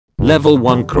Level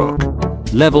 1 crook.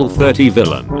 Level 30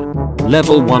 villain.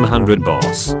 Level 100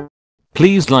 boss.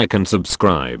 Please like and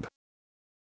subscribe.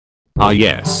 Ah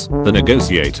yes, the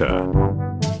negotiator.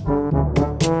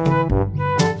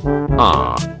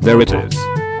 Ah, there it is.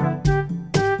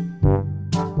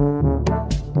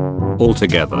 All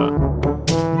together.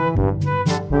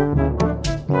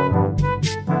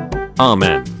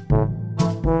 Amen.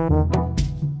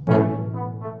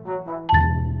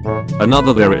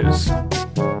 Another there is.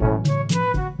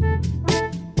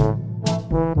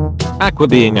 Aqua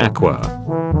being aqua.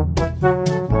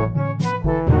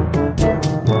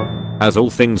 As all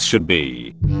things should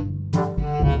be.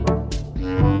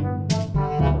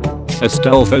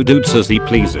 Astolfo doots as he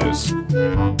pleases.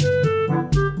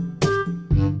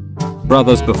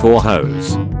 Brothers before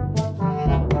hoes.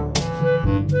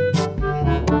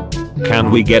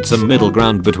 Can we get some middle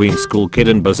ground between School Kid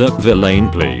and Berserk Villain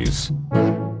please?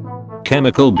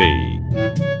 Chemical B.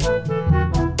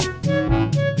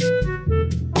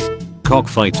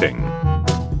 Cockfighting.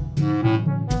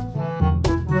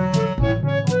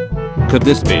 Could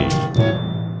this be?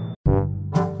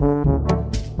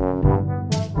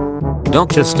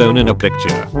 Dr. Stone in a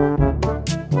picture.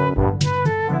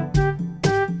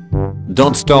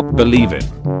 Don't stop believing.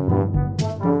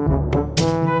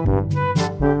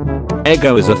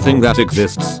 Ego is a thing that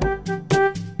exists.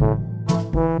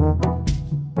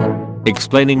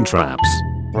 Explaining traps.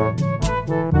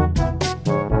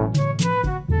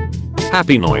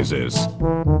 Happy noises.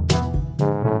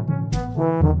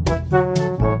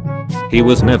 He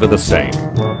was never the same.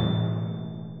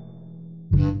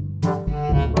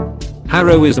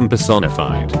 Heroism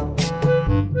personified.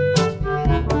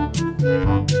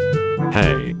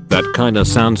 Hey, that kinda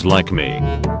sounds like me.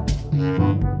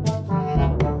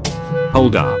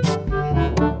 Hold up.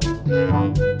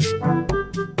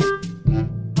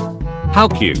 How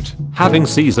cute, having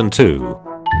season 2.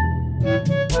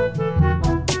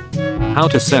 How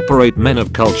to separate men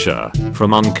of culture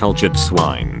from uncultured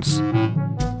swines.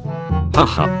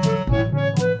 Haha.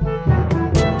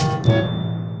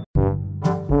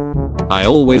 I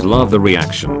always love the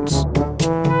reactions.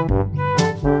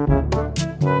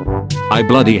 I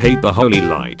bloody hate the holy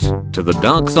light, to the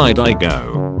dark side I go.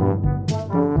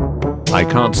 I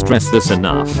can't stress this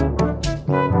enough.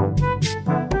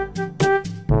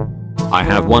 I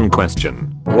have one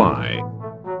question, why?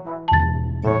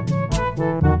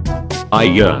 I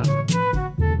yearn.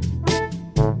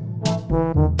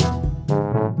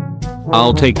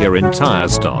 I'll take your entire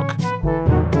stock.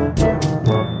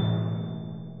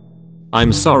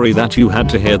 I'm sorry that you had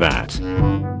to hear that.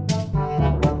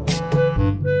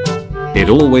 It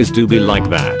always do be like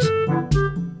that.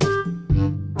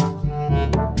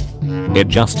 It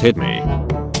just hit me.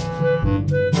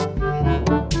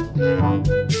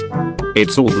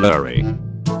 It's all blurry.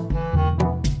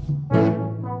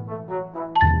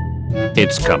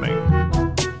 It's coming.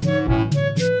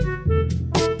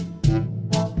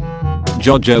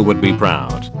 Jojo would be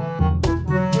proud.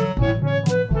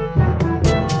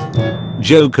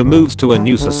 Joker moves to a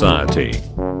new society.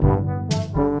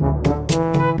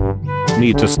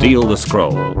 Need to steal the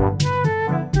scroll.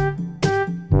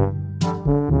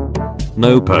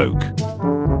 No poke.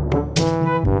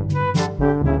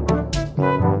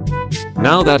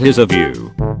 Now that is a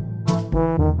view.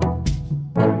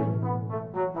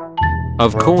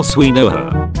 Of course we know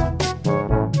her.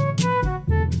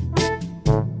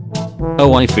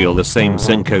 Oh, I feel the same,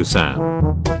 Senko-san.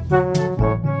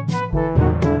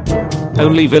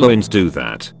 Only villains do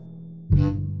that.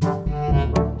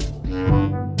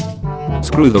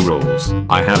 Screw the rules,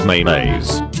 I have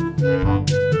mayonnaise.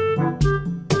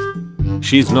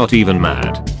 She's not even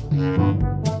mad.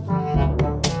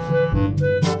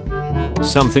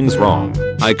 Something's wrong,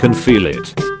 I can feel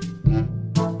it.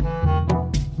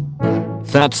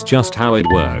 That's just how it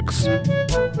works.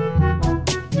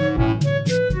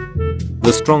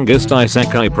 The strongest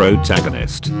isekai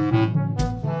protagonist.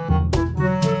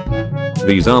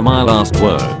 These are my last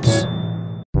words.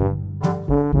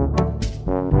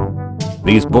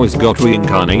 These boys got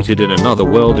reincarnated in another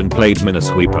world and played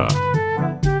Minesweeper.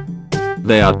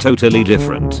 They are totally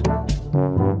different.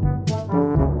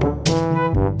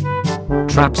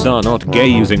 Traps are not gay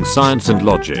using science and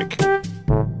logic.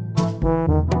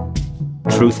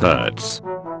 Truth hurts.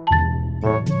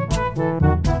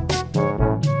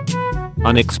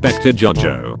 Unexpected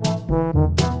Jojo.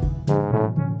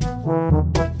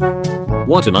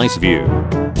 What a nice view.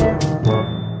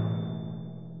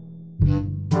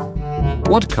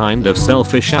 What kind of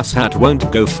selfish asshat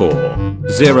won't go for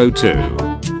 02?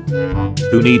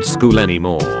 Who needs school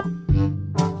anymore?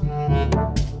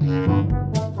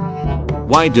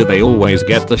 Why do they always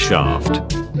get the shaft?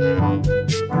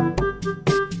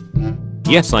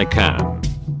 Yes, I can.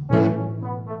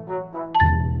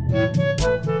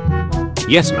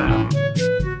 Yes, ma'am.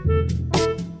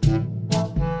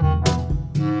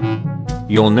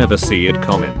 You'll never see it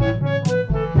coming.